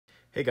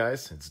Hey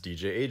guys, it's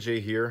DJ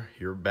AJ here.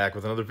 Here back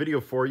with another video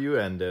for you,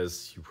 and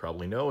as you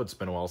probably know, it's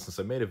been a while since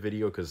I made a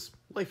video because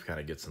life kind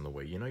of gets in the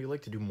way. You know, you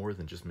like to do more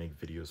than just make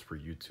videos for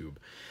YouTube.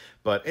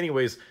 But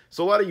anyways,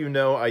 so a lot of you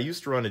know, I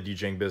used to run a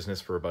DJing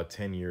business for about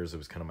 10 years. It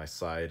was kind of my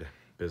side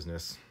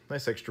business.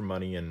 Nice extra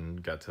money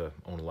and got to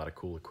own a lot of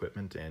cool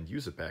equipment and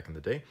use it back in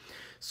the day.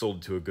 Sold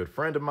it to a good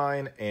friend of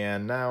mine,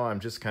 and now I'm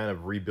just kind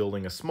of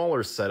rebuilding a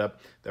smaller setup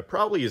that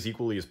probably is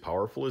equally as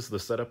powerful as the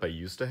setup I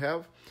used to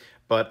have.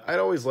 But I'd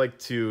always like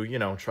to, you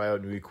know, try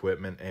out new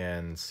equipment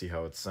and see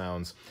how it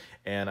sounds.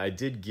 And I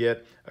did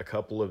get a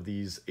couple of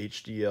these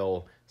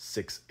HDL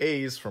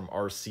 6As from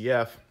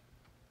RCF.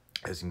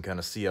 As you can kind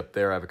of see up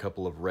there, I have a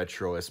couple of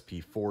retro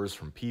SP4s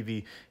from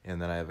PV,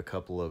 and then I have a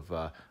couple of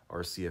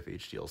RCF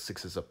HDL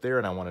 6s up there,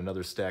 and I want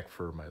another stack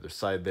for my other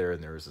side there,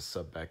 and there is a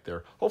sub back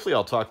there. Hopefully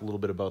I'll talk a little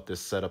bit about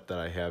this setup that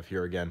I have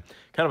here. Again,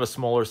 kind of a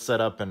smaller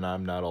setup, and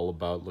I'm not all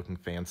about looking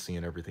fancy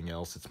and everything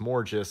else. It's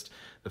more just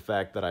the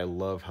fact that I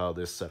love how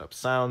this setup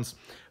sounds.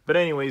 But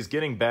anyways,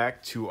 getting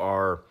back to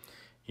our,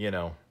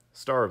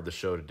 star of the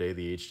show today,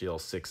 the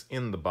HDL 6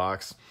 in the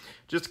box.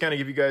 Just to kind of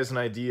give you guys an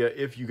idea,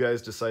 if you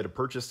guys decide to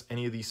purchase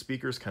any of these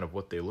speakers, kind of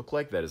what they look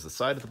like. That is the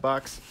side of the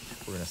box.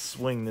 We're going to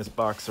swing this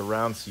box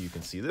around so you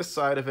can see this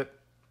side of it.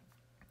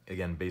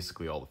 Again,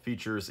 basically all the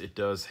features. It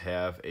does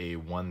have a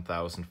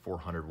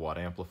 1,400 watt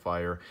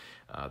amplifier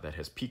that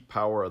has peak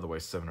power,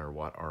 otherwise 700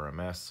 watt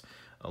RMS,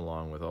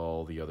 along with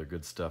all the other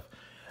good stuff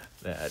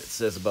that it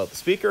says about the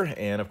speaker.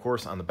 And of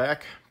course on the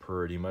back,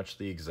 pretty much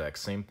the exact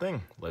same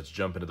thing. Let's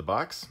jump into the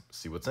box,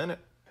 see what's in it.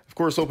 Of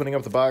course, opening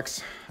up the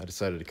box, I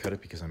decided to cut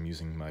it because I'm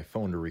using my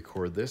phone to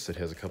record this. It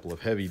has a couple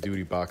of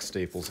heavy-duty box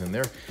staples in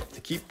there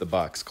to keep the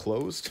box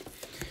closed.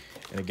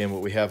 And again,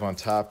 what we have on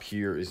top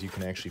here is you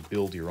can actually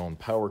build your own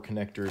power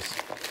connectors.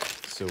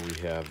 So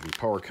we have the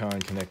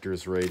PowerCon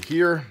connectors right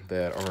here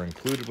that are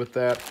included with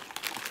that.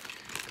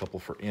 A couple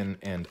for in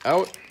and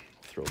out.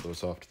 Throw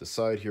those off to the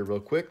side here real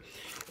quick.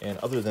 And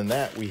other than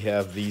that, we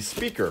have the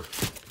speaker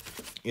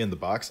in the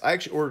box. I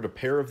actually ordered a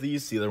pair of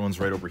these. The other one's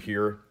right over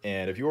here.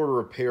 And if you order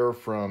a pair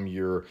from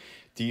your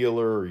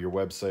dealer or your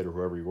website or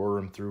whoever you order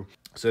them through.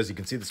 So as you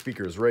can see, the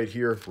speaker is right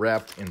here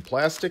wrapped in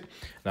plastic.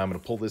 Now I'm going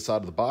to pull this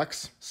out of the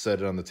box,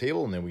 set it on the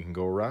table, and then we can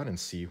go around and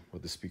see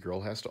what the speaker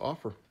all has to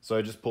offer. So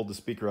I just pulled the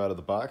speaker out of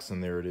the box,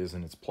 and there it is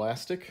in its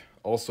plastic.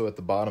 Also at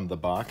the bottom of the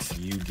box,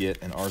 you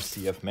get an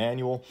RCF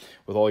manual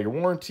with all your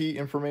warranty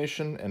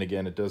information. And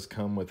again, it does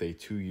come with a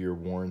 2-year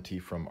warranty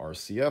from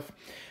RCF.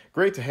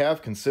 Great to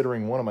have,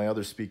 considering one of my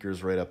other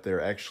speakers right up there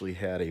actually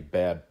had a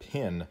bad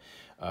pin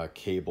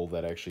cable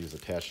that actually is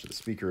attached to the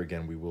speaker.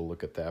 Again, we will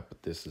look at that,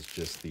 but this is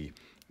just the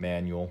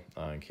manual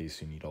in case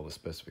you need all the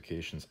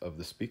specifications of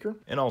the speaker.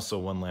 And also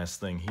one last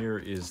thing, here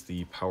is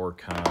the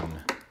PowerCon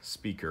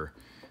speaker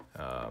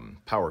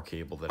power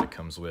cable that it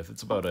comes with.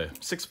 It's about a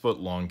 6-foot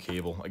long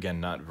cable.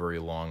 Again, not very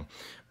long,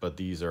 but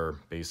these are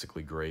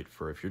basically great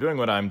for if you're doing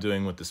what I'm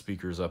doing with the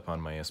speakers up on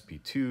my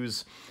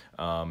SP2s.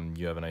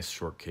 You have a nice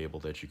short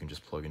cable that you can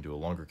just plug into a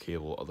longer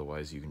cable.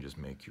 Otherwise, you can just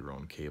make your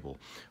own cable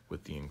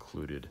with the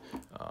included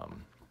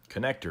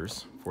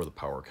connectors for the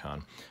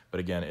PowerCon. But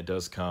again, it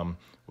does come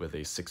with a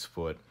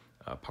 6-foot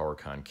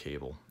PowerCon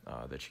cable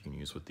that you can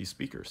use with these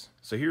speakers.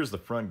 So here's the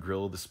front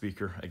grille of the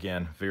speaker.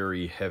 Again,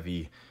 very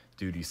heavy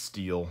duty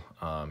steel.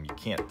 You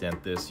can't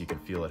dent this. You can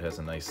feel it has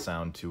a nice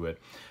sound to it.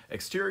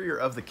 Exterior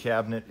of the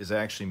cabinet is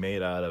actually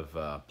made out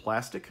of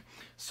plastic,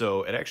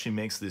 so it actually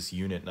makes this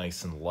unit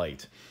nice and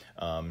light.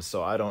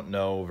 So I don't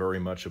know very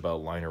much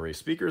about line array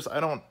speakers.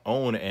 I don't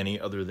own any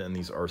other than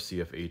these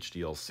RCF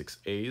HDL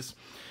 6As.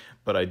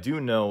 But I do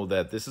know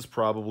that this is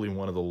probably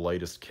one of the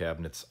lightest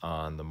cabinets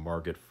on the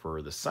market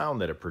for the sound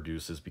that it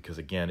produces because,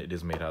 again, it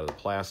is made out of the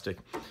plastic,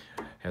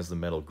 has the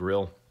metal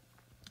grill.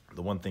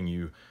 The one thing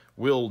you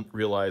will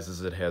realize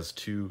is it has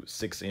two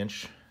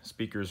 6-inch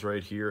speakers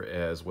right here,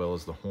 as well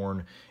as the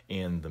horn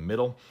in the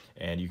middle.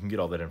 And you can get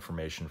all that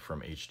information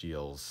from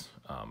RCF's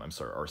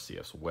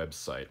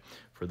website.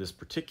 For this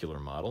particular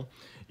model,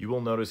 you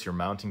will notice your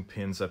mounting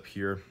pins up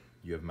here.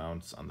 You have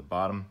mounts on the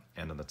bottom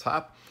and on the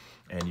top.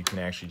 And you can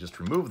actually just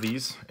remove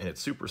these, and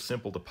it's super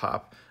simple to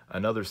pop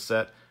another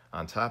set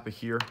on top of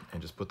here and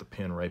just put the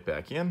pin right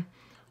back in,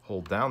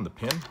 hold down the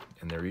pin,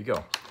 and there you go.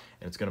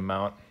 And it's going to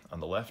mount on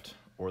the left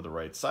or the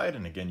right side,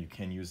 and again, you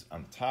can use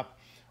on the top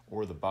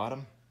or the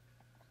bottom,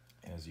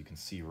 as you can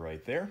see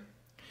right there.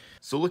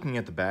 So looking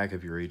at the back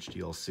of your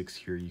HDL6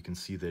 here, you can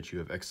see that you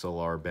have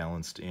XLR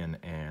balanced in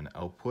and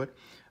output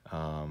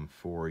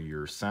for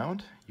your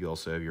sound. You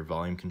also have your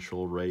volume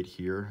control right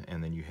here,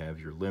 and then you have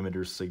your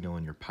limiter signal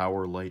and your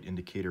power light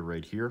indicator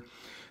right here.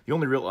 The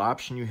only real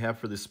option you have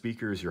for this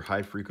speaker is your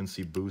high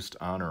frequency boost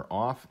on or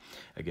off.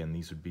 Again,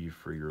 these would be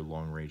for your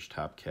long range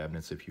top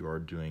cabinets if you are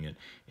doing it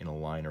in a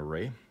line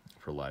array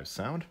for live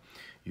sound.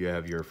 You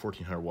have your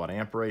 1400 watt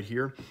amp right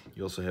here.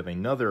 You also have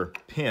another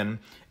pin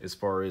as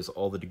far as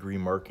all the degree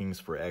markings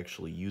for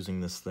actually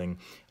using this thing.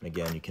 And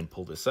again, you can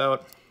pull this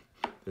out.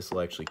 This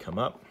will actually come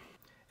up.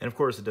 And of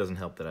course, it doesn't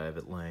help that I have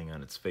it laying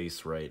on its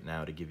face right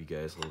now to give you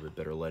guys a little bit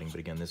better lighting. But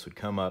again, this would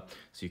come up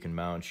so you can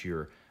mount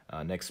your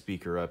next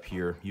speaker up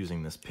here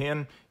using this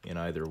pin in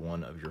either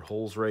one of your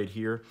holes right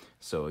here.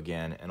 So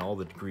again, and all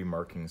the degree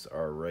markings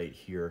are right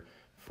here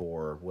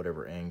for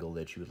whatever angle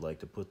that you would like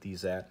to put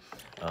these at.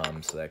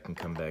 So that can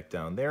come back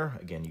down there.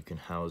 Again, you can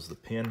house the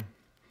pin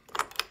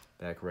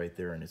back right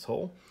there in its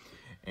hole.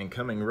 And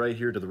coming right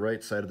here to the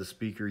right side of the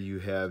speaker, you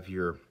have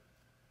your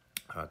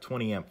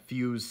 20 amp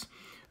fuse.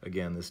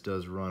 Again, this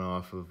does run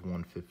off of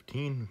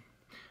 115.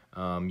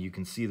 You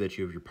can see that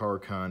you have your power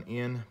con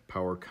in,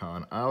 power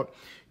con out.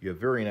 You have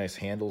very nice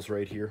handles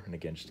right here. And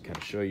again, just to kind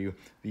of show you,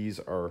 these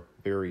are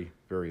very,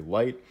 very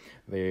light.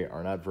 They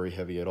are not very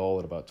heavy at all,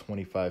 at about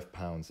 25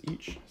 pounds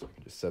each. So I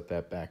can just set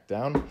that back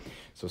down.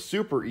 So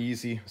super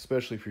easy,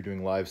 especially if you're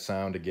doing live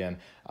sound. Again,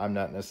 I'm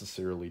not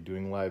necessarily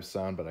doing live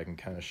sound, but I can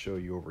kind of show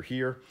you over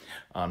here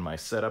on my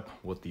setup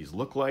what these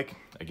look like.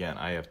 Again,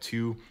 I have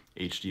two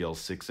HDL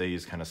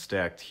 6As kind of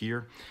stacked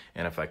here,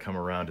 and if I come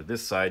around to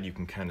this side, you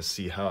can kind of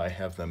see how I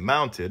have them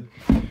mounted,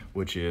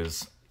 which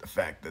is the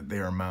fact that they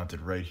are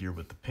mounted right here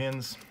with the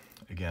pins.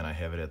 Again, I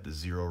have it at the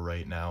 0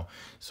 right now,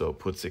 so it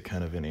puts it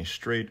kind of in a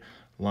straight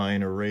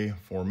line array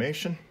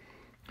formation.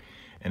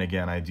 And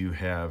again, I do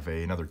have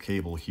another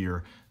cable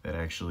here that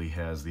actually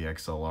has the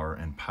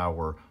XLR and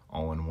power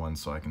all in one,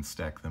 so I can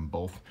stack them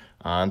both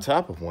on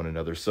top of one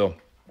another. So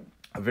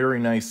a very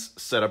nice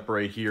setup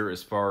right here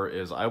as far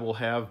as I will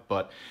have.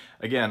 But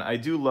again, I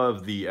do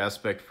love the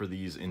aspect for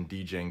these in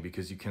DJing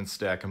because you can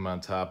stack them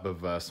on top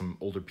of some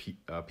older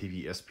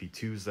PV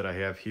SP2s that I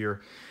have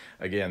here.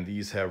 Again,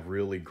 these have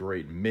really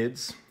great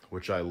mids,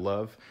 which I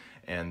love.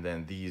 And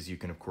then these you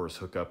can of course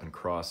hook up and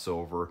cross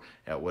over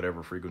at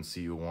whatever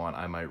frequency you want.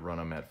 I might run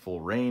them at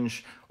full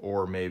range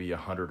or maybe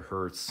 100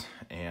 hertz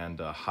and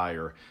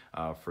higher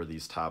for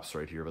these tops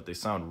right here, but they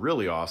sound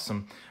really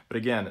awesome. But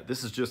again,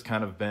 this has just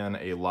kind of been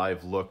a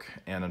live look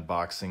and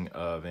unboxing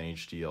of an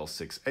HDL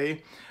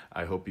 6A.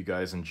 I hope you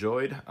guys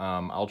enjoyed.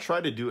 I'll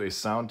try to do a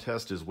sound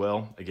test as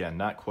well. Again,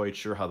 not quite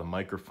sure how the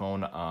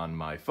microphone on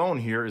my phone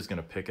here is going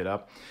to pick it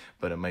up,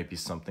 but it might be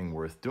something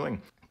worth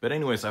doing. But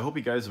anyways, I hope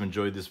you guys have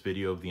enjoyed this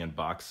video of the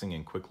unboxing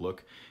and quick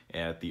look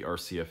at the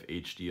RCF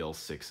HDL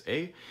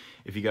 6A.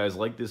 If you guys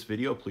like this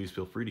video, please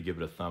feel free to give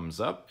it a thumbs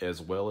up,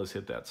 as well as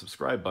hit that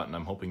subscribe button.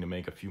 I'm hoping to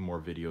make a few more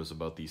videos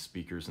about these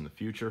speakers in the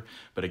future.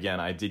 But again,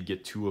 I did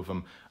get two of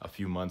them a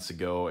few months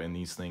ago, and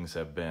these things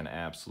have been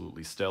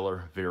absolutely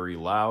stellar. Very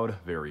loud,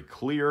 very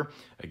clear.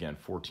 Again,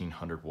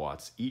 1400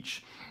 watts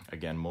each.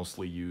 Again,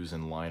 mostly used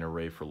in line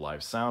array for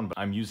live sound, but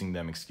I'm using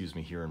them, excuse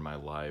me, here in my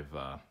live,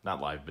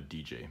 not live, but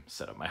DJ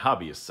setup, my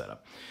hobbyist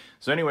setup.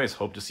 So anyways,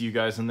 hope to see you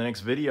guys in the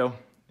next video.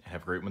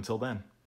 Have a great one till then.